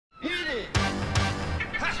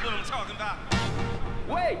what I'm talking about.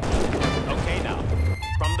 Wait! Okay now,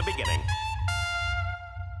 from the beginning.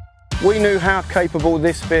 We knew how capable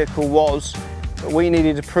this vehicle was, but we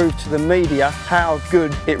needed to prove to the media how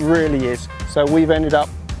good it really is. So we've ended up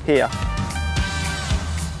here.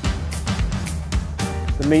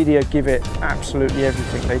 The media give it absolutely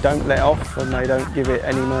everything. They don't let off and they don't give it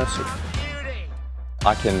any mercy.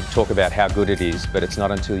 I can talk about how good it is, but it's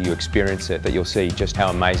not until you experience it that you'll see just how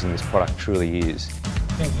amazing this product truly is.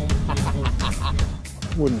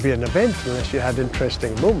 Wouldn't be an event unless you had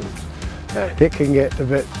interesting moments. It can get a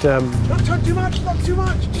bit... Not too much, not too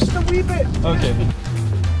much, just a wee bit. Okay.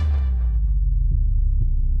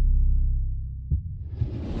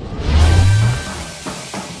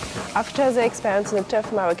 After the experience in the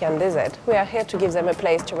tough Moroccan desert, we are here to give them a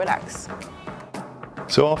place to relax.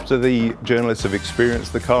 So after the journalists have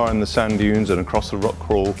experienced the car in the sand dunes and across the rock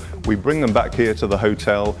crawl, we bring them back here to the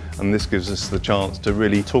hotel, and this gives us the chance to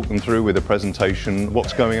really talk them through with a presentation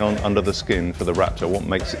what's going on under the skin for the Raptor, what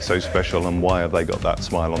makes it so special and why have they got that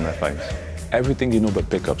smile on their face. Everything you know about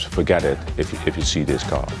pickups, forget it if you see this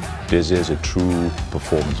car. This is a true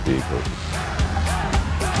performance vehicle.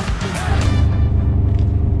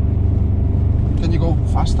 Can you go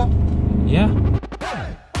faster? Yeah.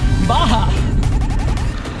 Bah!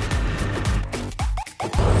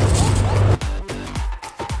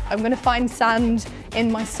 I'm going to find sand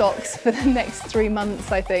in my socks for the next 3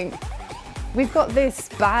 months, I think. We've got this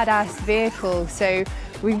badass vehicle, so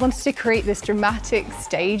we wanted to create this dramatic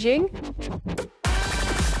staging.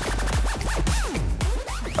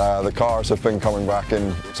 The cars have been coming back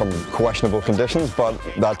in some questionable conditions, but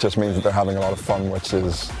that just means that they're having a lot of fun, which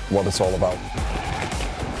is what it's all about.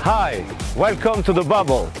 Hi, welcome to the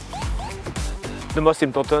bubble. The most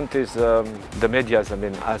important is the media,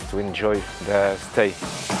 has to enjoy their stay.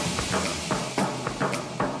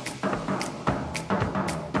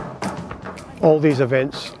 All these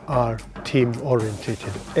events are team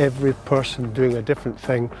orientated. Every person doing a different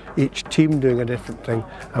thing, each team doing a different thing,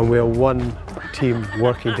 and we are one team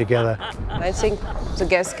working together. I think the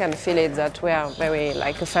guests can feel it, that we are very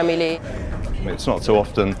like a family. It's not so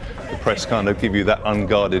often the press kind of give you that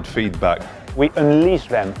unguarded feedback. We unleash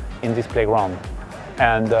them in this playground,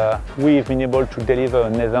 and we've been able to deliver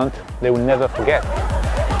an event they will never forget.